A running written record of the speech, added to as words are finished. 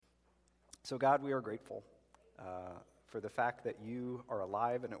So God, we are grateful for the fact that you are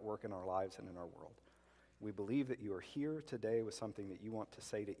alive and at work in our lives and in our world. We believe that you are here today with something that you want to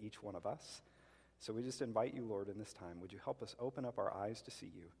say to each one of us. So we just invite you, Lord, in this time, would you help us open up our eyes to see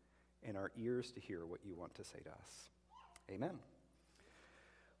you and our ears to hear what you want to say to us. Amen.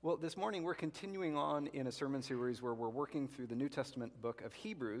 Well, this morning we're continuing on in a sermon series where we're working through the New Testament book of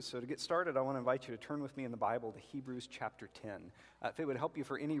Hebrews. So to get started, I want to invite you to turn with me in the Bible to Hebrews chapter 10. If it would help you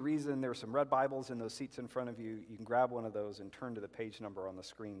for any reason, there are some red Bibles in those seats in front of you. You can grab one of those and turn to the page number on the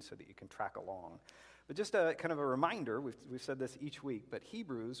screen so that you can track along. But just a kind of a reminder, we've said this each week, but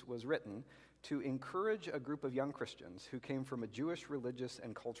Hebrews was written to encourage a group of young Christians who came from a Jewish religious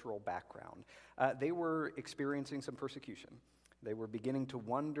and cultural background. They were experiencing some persecution. They were beginning to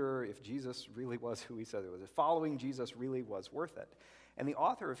wonder if Jesus really was who he said he was, if following Jesus really was worth it. And the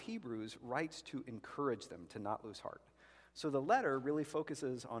author of Hebrews writes to encourage them to not lose heart. So the letter really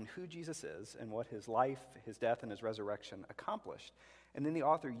focuses on who Jesus is and what his life, his death, and his resurrection accomplished. And then the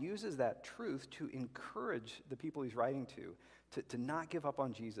author uses that truth to encourage the people he's writing to not give up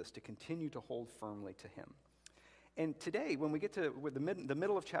on Jesus, to continue to hold firmly to him. And today, when we get to the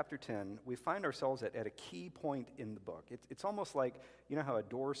middle of chapter 10, we find ourselves at a key point in the book. It's almost like, you know how a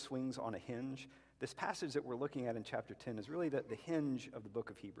door swings on a hinge? This passage that we're looking at in chapter 10 is really the hinge of the book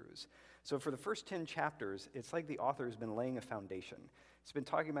of Hebrews. So for the first 10 chapters, it's like the author has been laying a foundation. He's been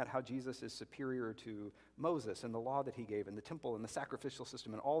talking about how Jesus is superior to Moses and the law that he gave and the temple and the sacrificial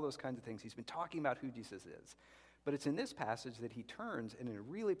system and all those kinds of things. He's been talking about who Jesus is. But it's in this passage that he turns, and in a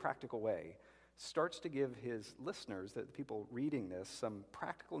really practical way, starts to give his listeners, the people reading this, some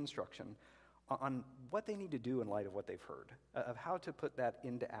practical instruction on what they need to do in light of what they've heard, of how to put that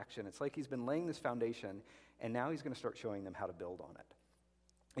into action. It's like he's been laying this foundation, and now he's going to start showing them how to build on it.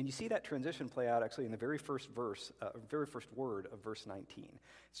 And you see that transition play out actually in the very first word of verse 19. It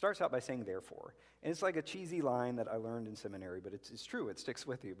starts out by saying, therefore. And it's like a cheesy line that I learned in seminary, but it's true, it sticks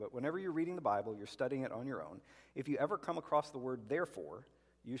with you. But whenever you're reading the Bible, you're studying it on your own, if you ever come across the word therefore,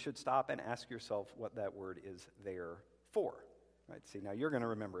 you should stop and ask yourself what that word is there for. Right? See, now you're going to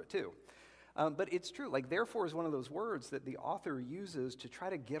remember it too. But it's true. Like, therefore is one of those words that the author uses to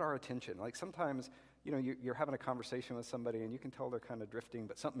try to get our attention. Like, sometimes, you know, you're having a conversation with somebody and you can tell they're kind of drifting,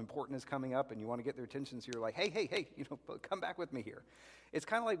 but something important is coming up and you want to get their attention, so you're like, hey, you know, come back with me here. It's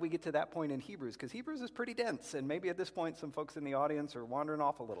kind of like we get to that point in Hebrews, because Hebrews is pretty dense, and maybe at this point some folks in the audience are wandering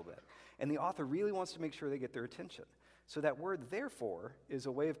off a little bit. And the author really wants to make sure they get their attention. So that word, therefore, is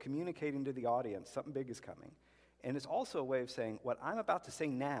a way of communicating to the audience something big is coming. And it's also a way of saying, what I'm about to say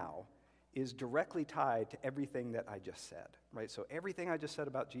now is directly tied to everything that I just said, right? So everything I just said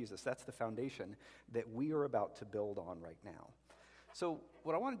about Jesus, that's the foundation that we are about to build on right now. So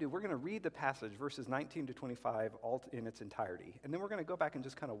what I want to do, we're going to read the passage, verses 19 to 25, all in its entirety. And then we're going to go back and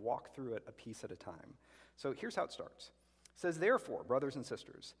just kind of walk through it a piece at a time. So here's how it starts. It says, therefore, brothers and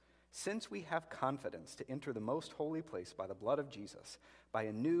sisters, since we have confidence to enter the most holy place by the blood of Jesus, by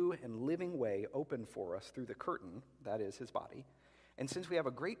a new and living way opened for us through the curtain, that is his body, and since we have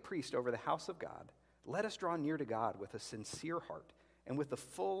a great priest over the house of God, let us draw near to God with a sincere heart and with the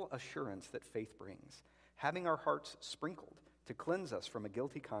full assurance that faith brings, having our hearts sprinkled to cleanse us from a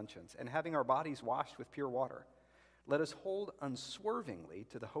guilty conscience and having our bodies washed with pure water. Let us hold unswervingly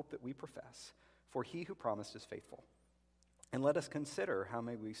to the hope that we profess, for he who promised is faithful. And let us consider how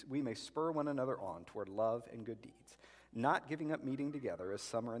we may spur one another on toward love and good deeds, not giving up meeting together as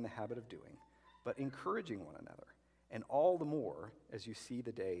some are in the habit of doing, but encouraging one another, and all the more as you see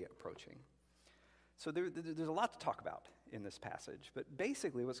the day approaching. So there's a lot to talk about in this passage, but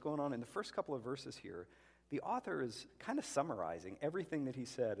basically what's going on in the first couple of verses here, the author is kind of summarizing everything that he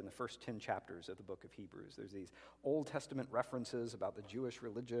said in the first 10 chapters of the book of Hebrews. There's these Old Testament references about the Jewish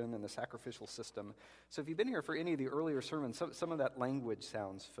religion and the sacrificial system. So if you've been here for any of the earlier sermons, some of that language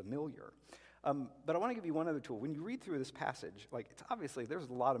sounds familiar. But I want to give you one other tool. When you read through this passage, like, it's obviously there's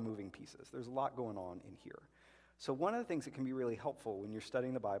a lot of moving pieces. There's a lot going on in here. So one of the things that can be really helpful when you're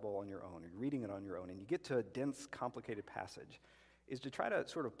studying the Bible on your own, or you're reading it on your own, and you get to a dense, complicated passage, is to try to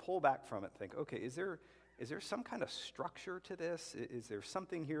sort of pull back from it and think, okay, is there some kind of structure to this? Is there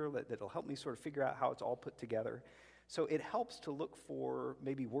something here that'll help me sort of figure out how it's all put together? So it helps to look for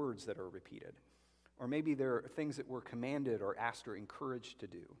maybe words that are repeated, or maybe there are things that we're commanded or asked or encouraged to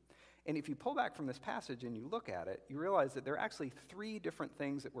do. And if you pull back from this passage and you look at it, you realize that there are actually 3 different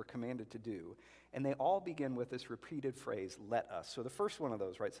things that we're commanded to do, and they all begin with this repeated phrase, let us. So the first one of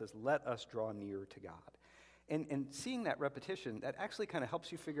those, right, says, let us draw near to God. And seeing that repetition, that actually kind of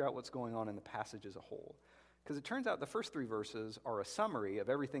helps you figure out what's going on in the passage as a whole. Because it turns out the first 3 verses are a summary of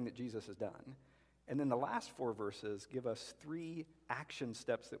everything that Jesus has done. And then the last 4 verses give us 3 action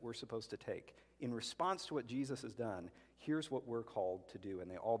steps that we're supposed to take. In response to what Jesus has done, here's what we're called to do.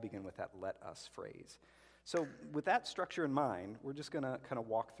 And they all begin with that "let us" phrase. So with that structure in mind, we're just going to kind of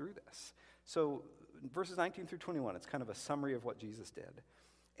walk through this. So verses 19 through 21, it's kind of a summary of what Jesus did.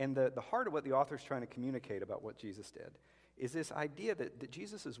 And the heart of what the author's trying to communicate about what Jesus did is this idea that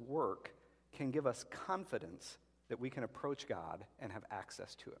Jesus' work can give us confidence that we can approach God and have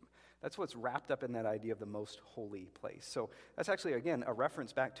access to him. That's what's wrapped up in that idea of the most holy place. So that's actually, again, a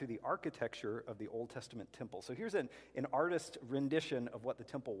reference back to the architecture of the Old Testament temple. So here's an artist rendition of what the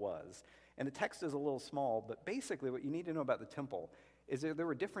temple was. And the text is a little small, but basically what you need to know about the temple is there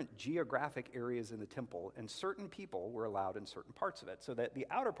were different geographic areas in the temple, and certain people were allowed in certain parts of it. So that the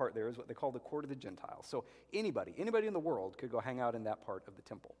outer part there is what they call the court of the Gentiles. So anybody in the world could go hang out in that part of the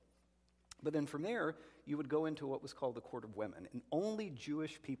temple. But then from there, you would go into what was called the court of women. And only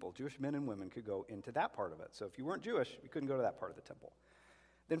Jewish people, Jewish men and women, could go into that part of it. So if you weren't Jewish, you couldn't go to that part of the temple.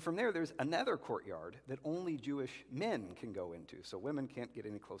 Then from there, there's another courtyard that only Jewish men can go into. So women can't get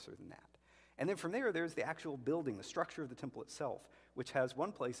any closer than that. And then from there, there's the actual building, the structure of the temple itself, which has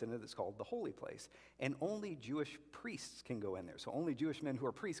one place in it that's called the holy place. And only Jewish priests can go in there. So only Jewish men who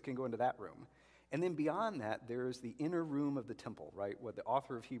are priests can go into that room. And then beyond that, there's the inner room of the temple, right? What the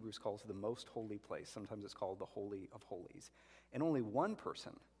author of Hebrews calls the most holy place. Sometimes it's called the Holy of Holies. And only one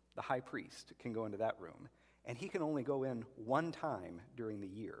person, the high priest, can go into that room. And he can only go in one time during the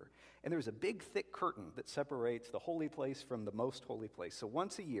year. And there's a big, thick curtain that separates the holy place from the most holy place. So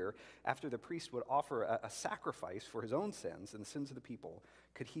once a year, after the priest would offer a sacrifice for his own sins and the sins of the people,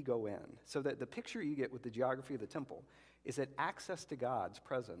 could he go in. So that the picture you get with the geography of the temple is that access to God's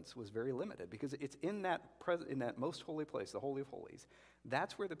presence was very limited, because it's in that most holy place, the Holy of Holies.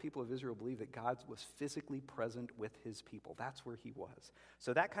 That's where the people of Israel believed that God was physically present with his people. That's where he was.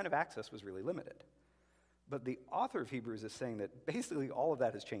 So that kind of access was really limited. But the author of Hebrews is saying that basically all of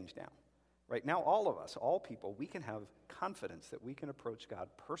that has changed now. Right now, all of us, all people, we can have confidence that we can approach God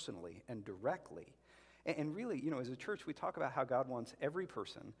personally and directly. And really, as a church, we talk about how God wants every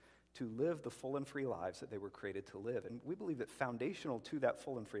person to live the full and free lives that they were created to live. And we believe that foundational to that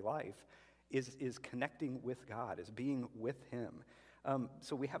full and free life is connecting with God, is being with him.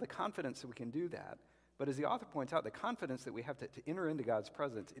 So we have the confidence that we can do that. But as the author points out, the confidence that we have to enter into God's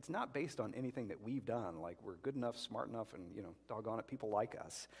presence, it's not based on anything that we've done, like we're good enough, smart enough, and, doggone it, people like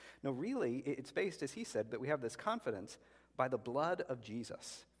us. No, really, it's based, as he said, that we have this confidence by the blood of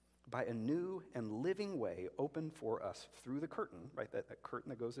Jesus, by a new and living way opened for us through the curtain, right, that curtain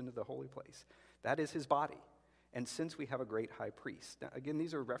that goes into the holy place. That is his body. And since we have a great high priest. Now, again,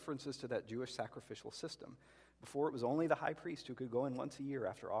 these are references to that Jewish sacrificial system. Before, it was only the high priest who could go in once a year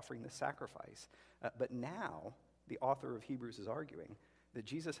after offering the sacrifice. But now, the author of Hebrews is arguing that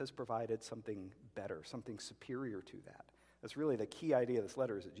Jesus has provided something better, something superior to that. That's really the key idea of this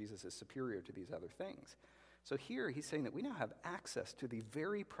letter, is that Jesus is superior to these other things. So here, he's saying that we now have access to the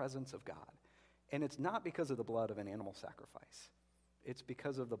very presence of God. And it's not because of the blood of an animal sacrifice. It's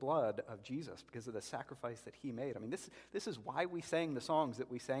because of the blood of Jesus, because of the sacrifice that he made. I mean, this is why we sang the songs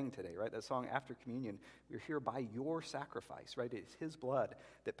that we sang today, right? That song after communion, we're here by your sacrifice, right? It's his blood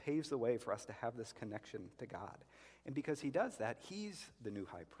that paves the way for us to have this connection to God. And because he does that, he's the new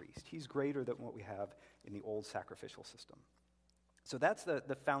high priest. He's greater than what we have in the old sacrificial system. So that's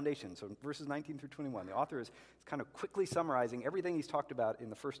the foundation. So verses 19 through 21, the author is kind of quickly summarizing everything he's talked about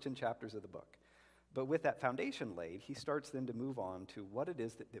in the first 10 chapters of the book. But with that foundation laid, he starts then to move on to what it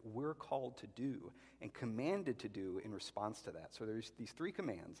is that we're called to do and commanded to do in response to that. So there's these three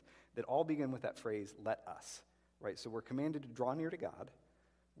commands that all begin with that phrase, let us, right? So we're commanded to draw near to God.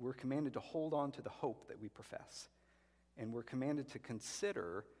 We're commanded to hold on to the hope that we profess. And we're commanded to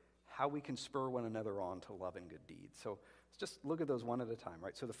consider how we can spur one another on to love and good deeds. So let's just look at those one at a time,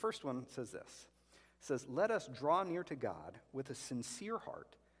 right? So the first one says this. It says, let us draw near to God with a sincere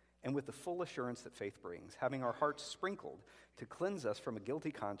heart and with the full assurance that faith brings, having our hearts sprinkled to cleanse us from a guilty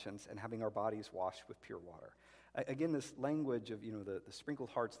conscience and having our bodies washed with pure water. Again, this language of, the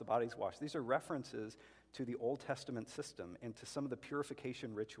sprinkled hearts, the bodies washed, these are references to the Old Testament system and to some of the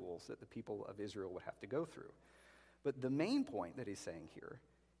purification rituals that the people of Israel would have to go through. But the main point that he's saying here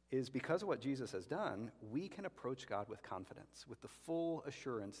is because of what Jesus has done, we can approach God with confidence, with the full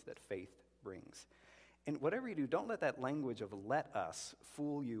assurance that faith brings. And whatever you do, don't let that language of let us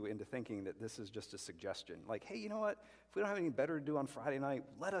fool you into thinking that this is just a suggestion. Like, hey, you know what? If we don't have anything better to do on Friday night,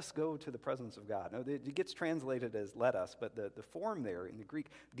 let us go to the presence of God. No, it gets translated as let us, but the form there in the Greek,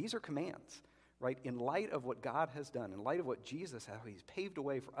 these are commands, right? In light of what God has done, in light of what Jesus, how he's paved a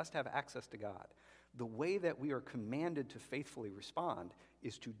way for us to have access to God, the way that we are commanded to faithfully respond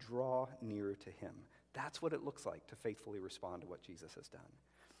is to draw near to him, That's what it looks like to faithfully respond to what Jesus has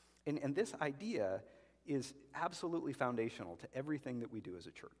done. And this idea is absolutely foundational to everything that we do as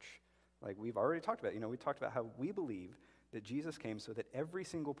a church. Like we've already talked about, we talked about how we believe that Jesus came so that every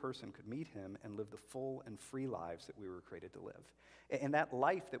single person could meet him and live the full and free lives that we were created to live. And that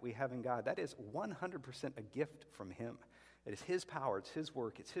life that we have in God, that is 100% a gift from him. It is his power, it's his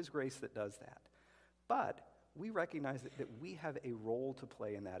work, it's his grace that does that. But we recognize that we have a role to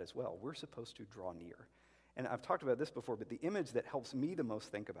play in that as well. We're supposed to draw near. And I've talked about this before, but the image that helps me the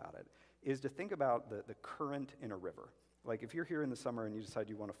most think about it is to think about the current in a river. Like if you're here in the summer and you decide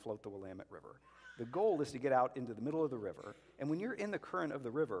you want to float the Willamette River, the goal is to get out into the middle of the river. And when you're in the current of the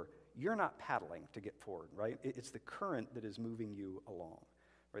river, you're not paddling to get forward, right? It's the current that is moving you along,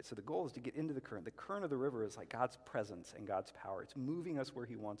 right? So the goal is to get into the current. The current of the river is like God's presence and God's power. It's moving us where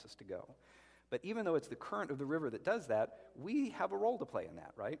he wants us to go. But even though it's the current of the river that does that, we have a role to play in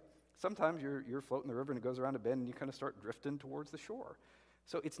that, right? Sometimes you're floating the river and it goes around a bend and you kind of start drifting towards the shore.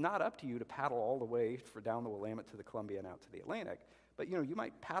 So it's not up to you to paddle all the way down the Willamette to the Columbia and out to the Atlantic. But you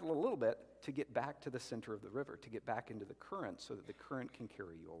might paddle a little bit to get back to the center of the river, to get back into the current so that the current can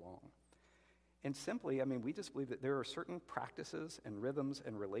carry you along. And simply, we just believe that there are certain practices and rhythms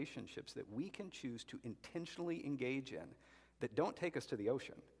and relationships that we can choose to intentionally engage in that don't take us to the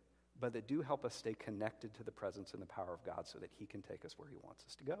ocean, but that do help us stay connected to the presence and the power of God so that he can take us where he wants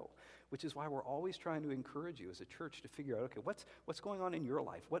us to go. Which is why we're always trying to encourage you as a church to figure out, okay, what's going on in your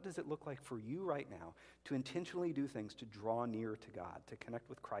life? What does it look like for you right now to intentionally do things to draw near to God, to connect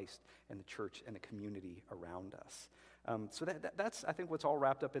with Christ and the church and the community around us? So that's, I think, what's all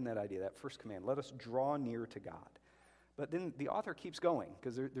wrapped up in that idea, that first command. Let us draw near to God. But then the author keeps going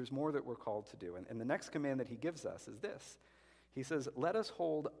because there's more that we're called to do. And the next command that he gives us is this. He says, let us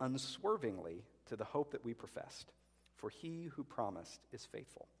hold unswervingly to the hope that we professed, for he who promised is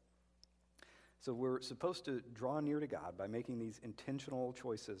faithful. So we're supposed to draw near to God by making these intentional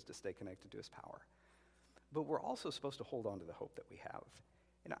choices to stay connected to his power. But we're also supposed to hold on to the hope that we have.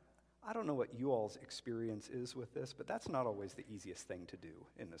 And I don't know what you all's experience is with this, but that's not always the easiest thing to do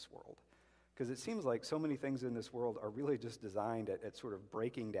in this world. Because it seems like so many things in this world are really just designed at sort of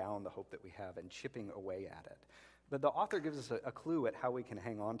breaking down the hope that we have and chipping away at it. But the author gives us a clue at how we can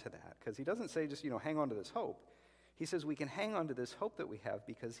hang on to that. Because he doesn't say just, hang on to this hope. He says we can hang on to this hope that we have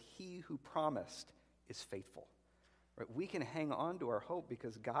because he who promised is faithful. Right? We can hang on to our hope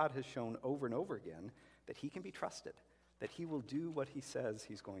because God has shown over and over again that he can be trusted, that he will do what he says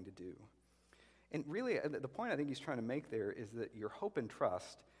he's going to do. And really, the point I think he's trying to make there is that your hope and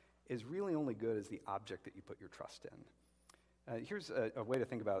trust is really only good as the object that you put your trust in. Here's a way to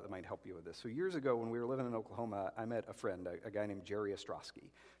think about it that might help you with this. So years ago when we were living in Oklahoma, I met a friend, a guy named Jerry Ostrowski.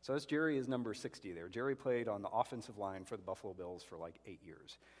 So this Jerry is number 60 there. Jerry played on the offensive line for the Buffalo Bills for like 8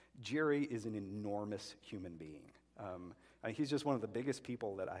 years. Jerry is an enormous human being. He's just one of the biggest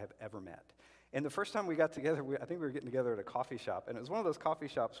people that I have ever met. And the first time we got together, I think we were getting together at a coffee shop, and it was one of those coffee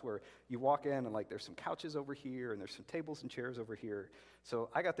shops where you walk in and there's some couches over here, and there's some tables and chairs over here. So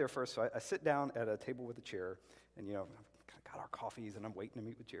I got there first, so I sit down at a table with a chair, and got our coffees, and I'm waiting to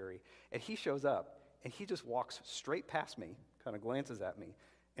meet with Jerry. And he shows up, and he just walks straight past me, kind of glances at me,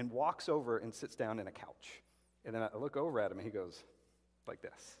 and walks over and sits down in a couch. And then I look over at him, and he goes like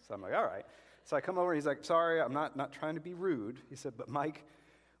this. So I'm like, all right. So I come over, and he's like, sorry, I'm not trying to be rude. He said, but Mike,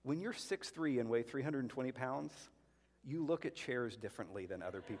 when you're 6'3" and weigh 320 pounds, you look at chairs differently than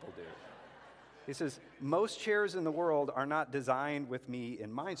other people do. He says, most chairs in the world are not designed with me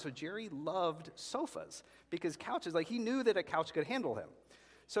in mind. So Jerry loved sofas because couches, he knew that a couch could handle him.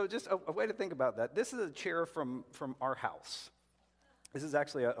 So just a way to think about that. This is a chair from our house. This is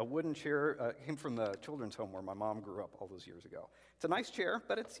actually a wooden chair. Came from the children's home where my mom grew up all those years ago. It's a nice chair,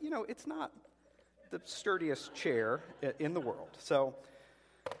 but it's not the sturdiest chair in the world. So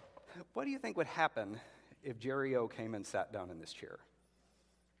what do you think would happen if Jerry O came and sat down in this chair?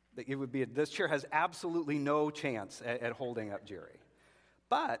 It would be this chair has absolutely no chance at holding up Jerry.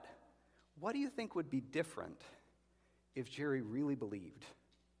 But what do you think would be different if Jerry really believed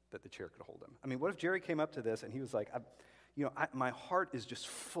that the chair could hold him? What if Jerry came up to this and he was like, my heart is just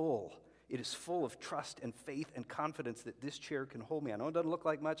full. It is full of trust and faith and confidence that this chair can hold me. I know it doesn't look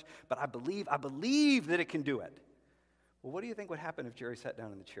like much, but I believe that it can do it. Well, what do you think would happen if Jerry sat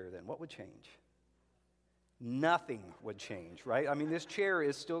down in the chair then? What would change? Nothing would change, right? This chair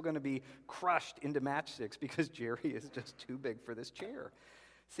is still going to be crushed into matchsticks because Jerry is just too big for this chair.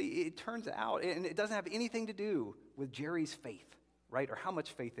 See, it turns out, and it doesn't have anything to do with Jerry's faith, right, or how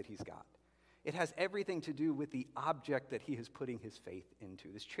much faith that he's got. It has everything to do with the object that he is putting his faith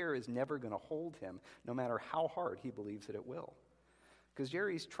into. This chair is never going to hold him, no matter how hard he believes that it will. Because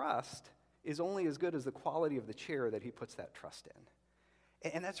Jerry's trust is only as good as the quality of the chair that he puts that trust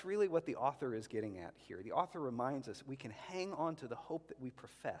in. And that's really what the author is getting at here. The author reminds us we can hang on to the hope that we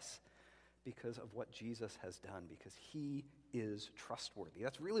profess because of what Jesus has done, because he is trustworthy.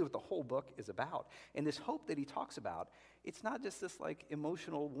 That's really what the whole book is about. And this hope that he talks about, it's not just this like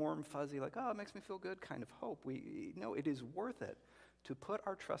emotional, warm, fuzzy, like, oh, it makes me feel good kind of hope. No, it is worth it to put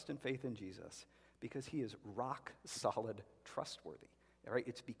our trust and faith in Jesus because he is rock solid trustworthy. All right,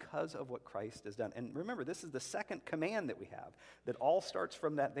 it's because of what Christ has done. And remember, this is the second command that we have that all starts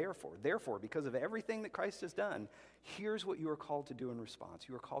from that therefore. Therefore, because of everything that Christ has done, here's what you are called to do in response.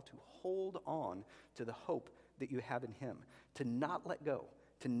 You are called to hold on to the hope that you have in him, to not let go,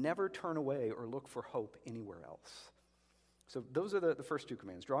 to never turn away or look for hope anywhere else. So those are the first two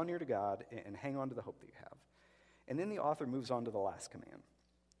commands. Draw near to God and hang on to the hope that you have. And then the author moves on to the last command.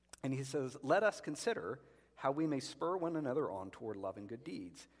 And he says, let us consider how we may spur one another on toward love and good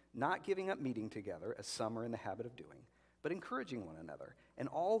deeds, not giving up meeting together, as some are in the habit of doing, but encouraging one another, and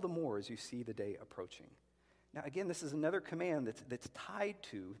all the more as you see the day approaching. Now, again, this is another command that's tied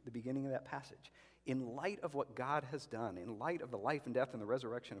to the beginning of that passage. In light of what God has done, in light of the life and death and the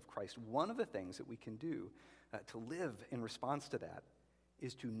resurrection of Christ, one of the things that we can do to live in response to that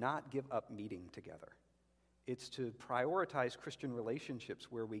is to not give up meeting together. It's to prioritize Christian relationships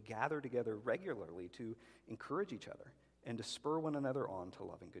where we gather together regularly to encourage each other and to spur one another on to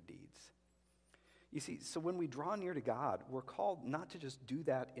love and good deeds. You see, so when we draw near to God, we're called not to just do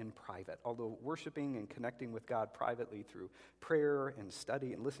that in private, although worshiping and connecting with God privately through prayer and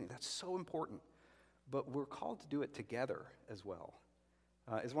study and listening, that's so important. But we're called to do it together as well.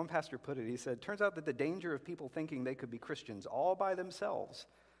 As one pastor put it, he said, turns out that the danger of people thinking they could be Christians all by themselves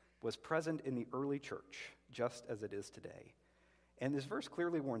was present in the early church, just as it is today. And this verse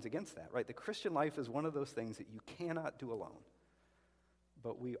clearly warns against that, right? The Christian life is one of those things that you cannot do alone.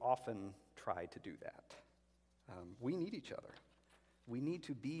 But we often try to do that. We need each other. We need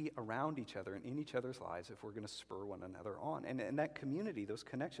to be around each other and in each other's lives if we're going to spur one another on. And that community, those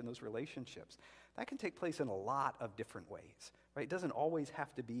connections, those relationships, that can take place in a lot of different ways, right? It doesn't always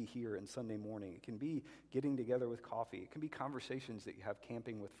have to be here in Sunday morning. It can be getting together with coffee. It can be conversations that you have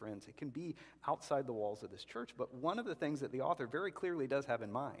camping with friends. It can be outside the walls of this church. But one of the things that the author very clearly does have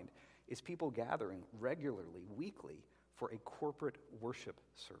in mind is people gathering regularly, weekly, for a corporate worship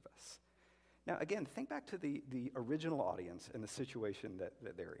service. Now, again, think back to the original audience and the situation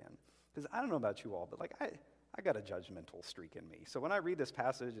that they're in. Because I don't know about you all, but like I got a judgmental streak in me. So when I read this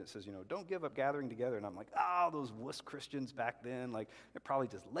passage, it says, don't give up gathering together. And I'm like, those wuss Christians back then, like they're probably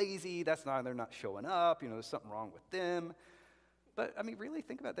just lazy. They're not showing up. There's something wrong with them. But I mean, really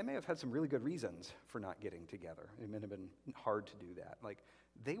think about it. They may have had some really good reasons for not getting together. It may have been hard to do that. Like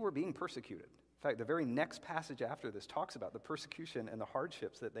they were being persecuted. In fact, the very next passage after this talks about the persecution and the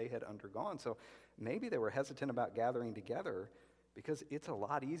hardships that they had undergone. So maybe they were hesitant about gathering together because it's a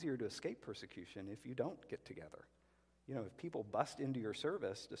lot easier to escape persecution if you don't get together. If people bust into your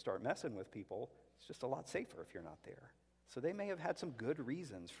service to start messing with people, it's just a lot safer if you're not there. So they may have had some good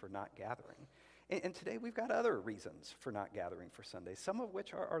reasons for not gathering. And today we've got other reasons for not gathering for Sunday, some of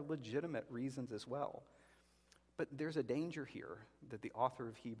which are legitimate reasons as well. But there's a danger here that the author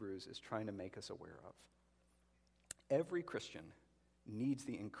of Hebrews is trying to make us aware of. Every Christian needs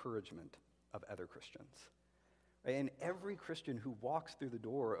the encouragement of other Christians. And every Christian who walks through the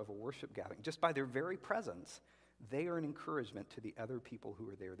door of a worship gathering, just by their very presence, they are an encouragement to the other people who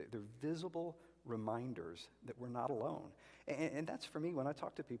are there. They're visible reminders that we're not alone. And that's for me when I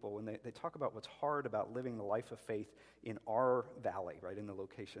talk to people, when they talk about what's hard about living the life of faith in our valley, right, in the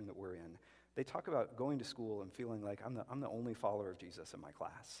location that we're in. They talk about going to school and feeling like I'm the only follower of Jesus in my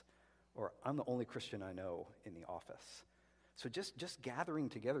class, or I'm the only Christian I know in the office. So just gathering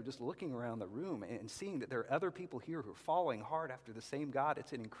together, just looking around the room and seeing that there are other people here who are following hard after the same God,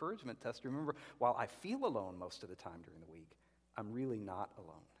 it's an encouragement to us to remember, while I feel alone most of the time during the week, I'm really not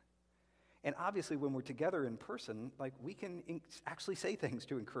alone. And obviously, when we're together in person, like we can actually say things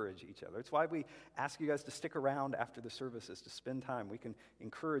to encourage each other. It's why we ask you guys to stick around after the services to spend time. We can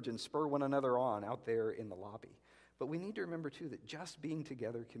encourage and spur one another on out there in the lobby. But we need to remember, too, that just being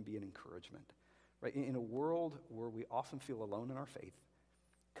together can be an encouragement. Right? In a world where we often feel alone in our faith,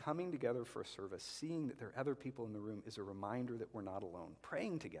 coming together for a service, seeing that there are other people in the room is a reminder that we're not alone.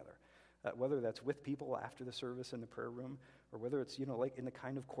 Praying together, whether that's with people after the service in the prayer room, or whether it's, like in the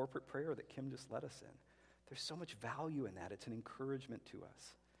kind of corporate prayer that Kim just led us in. There's so much value in that. It's an encouragement to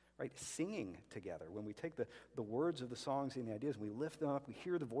us, right? Singing together, when we take the words of the songs and the ideas, and we lift them up, we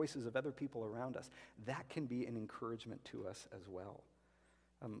hear the voices of other people around us, that can be an encouragement to us as well.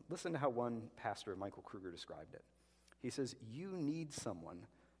 Listen to how one pastor, Michael Kruger, described it. He says, you need someone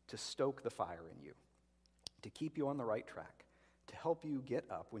to stoke the fire in you, to keep you on the right track, to help you get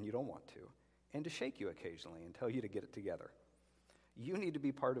up when you don't want to, and to shake you occasionally and tell you to get it together. You need to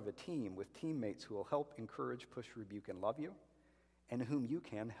be part of a team with teammates who will help, encourage, push, rebuke, and love you, and whom you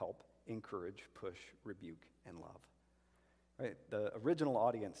can help, encourage, push, rebuke, and love. Right? The original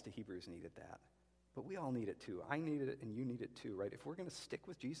audience to Hebrews needed that. But we all need it too. I need it and you need it too, right? If we're going to stick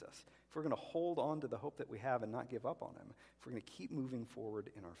with Jesus, if we're going to hold on to the hope that we have and not give up on him, if we're going to keep moving forward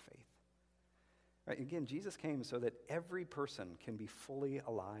in our faith. Right? Again, Jesus came so that every person can be fully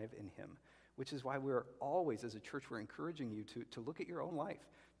alive in him, which is why we're always, as a church, we're encouraging you to look at your own life,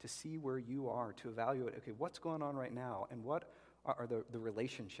 to see where you are, to evaluate, okay, what's going on right now, and what are the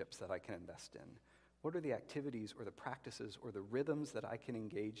relationships that I can invest in? What are the activities or the practices or the rhythms that I can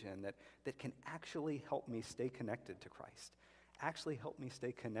engage in that can actually help me stay connected to Christ, actually help me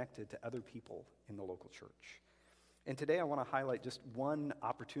stay connected to other people in the local church? And today I want to highlight just one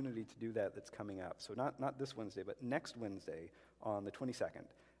opportunity to do that that's coming up. So not this Wednesday, but next Wednesday on the 22nd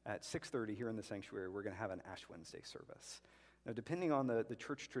at 6:30 here in the sanctuary, we're going to have an Ash Wednesday service. Now, depending on the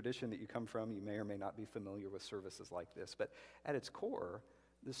church tradition that you come from, you may or may not be familiar with services like this, but at its core,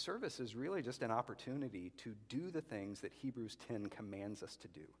 the service is really just an opportunity to do the things that Hebrews 10 commands us to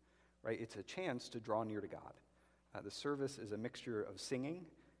do, right? It's a chance to draw near to God. The service is a mixture of singing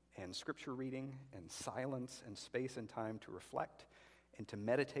and scripture reading and silence and space and time to reflect and to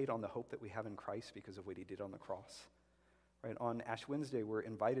meditate on the hope that we have in Christ because of what he did on the cross. Right? On Ash Wednesday, we're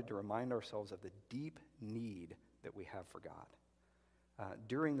invited to remind ourselves of the deep need that we have for God.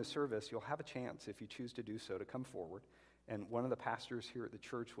 During the service, you'll have a chance, if you choose to do so, to come forward. And one of the pastors here at the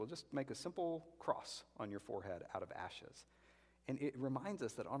church will just make a simple cross on your forehead out of ashes. And it reminds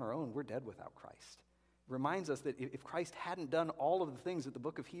us that on our own, we're dead without Christ. It reminds us that if Christ hadn't done all of the things that the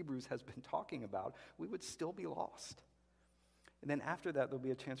book of Hebrews has been talking about, we would still be lost. And then after that, there'll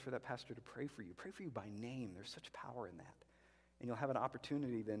be a chance for that pastor to pray for you by name. There's such power in that. And you'll have an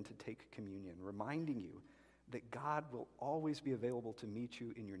opportunity then to take communion, reminding you that God will always be available to meet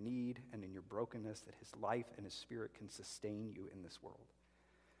you in your need and in your brokenness, that his life and his spirit can sustain you in this world.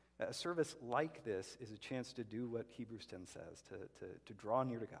 A service like this is a chance to do what Hebrews 10 says, to draw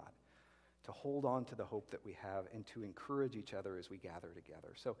near to God, to hold on to the hope that we have, and to encourage each other as we gather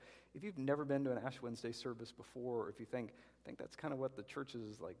together. So if you've never been to an Ash Wednesday service before, or if you think that's kind of what the church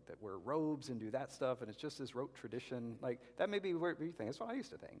is like, that wear robes and do that stuff, and it's just this rote tradition, like that may be where you think. That's what I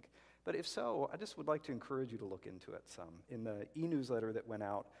used to think. But if so, I just would like to encourage you to look into it some. In the e-newsletter that went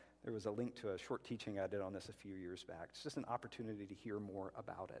out, there was a link to a short teaching I did on this a few years back. It's just an opportunity to hear more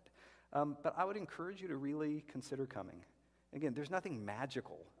about it. But I would encourage you to really consider coming. Again, there's nothing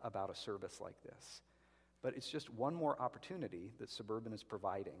magical about a service like this, but it's just one more opportunity that Suburban is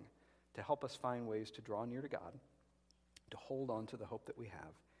providing to help us find ways to draw near to God, to hold on to the hope that we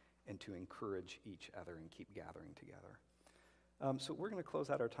have, and to encourage each other and keep gathering together. So we're going to close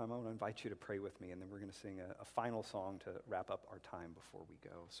out our time. I want to invite you to pray with me, and then we're going to sing a final song to wrap up our time before we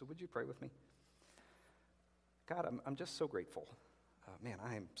go. So would you pray with me? God, I'm just so grateful. Man,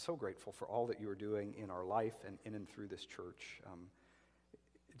 I am so grateful for all that you are doing in our life and in and through this church.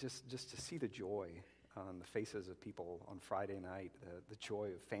 Just to see the joy on the faces of people on Friday night, the joy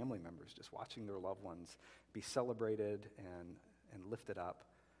of family members just watching their loved ones be celebrated and lifted up.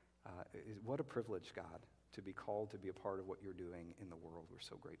 What a privilege, God, to be called to be a part of what you're doing in the world. We're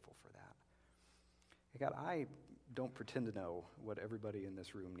so grateful for that. Hey, God, I don't pretend to know what everybody in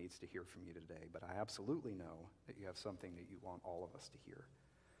this room needs to hear from you today, but I absolutely know that you have something that you want all of us to hear.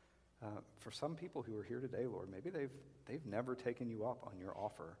 For some people who are here today, Lord, maybe they've never taken you up on your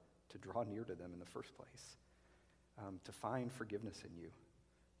offer to draw near to them in the first place, to find forgiveness in you,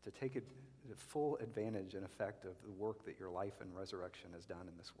 to take the full advantage and effect of the work that your life and resurrection has done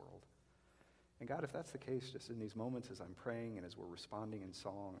in this world. And God, if that's the case, just in these moments as I'm praying and as we're responding in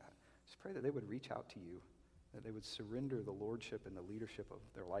song, I just pray that they would reach out to you, that they would surrender the lordship and the leadership of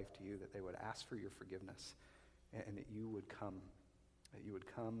their life to you, that they would ask for your forgiveness, and that you would come and you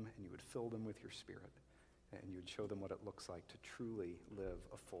would fill them with your spirit, and you would show them what it looks like to truly live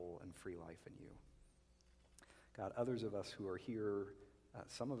a full and free life in you. God, others of us who are here,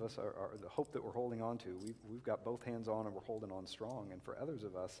 some of us are the hope that we're holding on to. We've got both hands on and we're holding on strong. And for others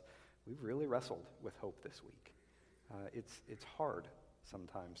of us, we've really wrestled with hope this week. It's hard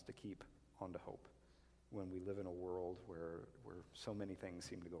sometimes to keep on to hope when we live in a world where so many things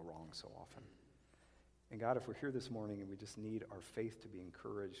seem to go wrong so often. And God, if we're here this morning and we just need our faith to be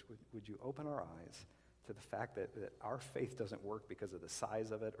encouraged, would you open our eyes to the fact that our faith doesn't work because of the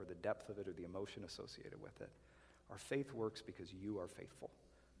size of it or the depth of it or the emotion associated with it. Our faith works because you are faithful.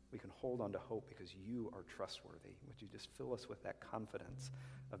 We can hold on to hope because you are trustworthy. Would you just fill us with that confidence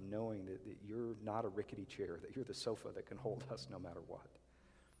of knowing that you're not a rickety chair, that you're the sofa that can hold us no matter what.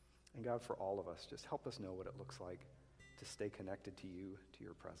 And God, for all of us, just help us know what it looks like to stay connected to you, to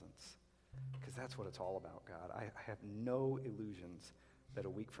your presence. Because that's what it's all about, God. I have no illusions that a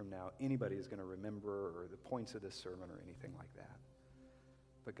week from now anybody is going to remember or the points of this sermon or anything like that.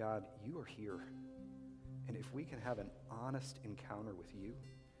 But God, you are here. And if we can have an honest encounter with you,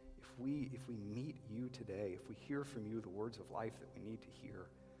 if we meet you today, if we hear from you the words of life that we need to hear,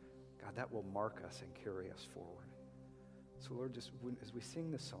 God, that will mark us and carry us forward. So Lord, just as we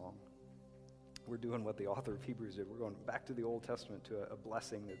sing this song, we're doing what the author of Hebrews did. We're going back to the Old Testament to a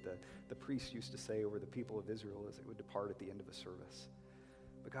blessing that the priests used to say over the people of Israel as they would depart at the end of a service.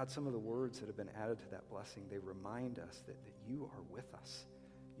 But God, some of the words that have been added to that blessing, they remind us that you are with us.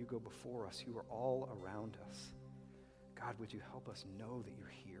 You go before us. You are all around us. God, would you help us know that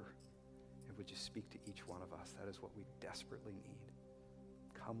you're here? And would you speak to each one of us? That is what we desperately need.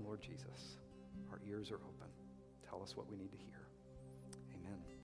 Come, Lord Jesus. Our ears are open. Tell us what we need to hear.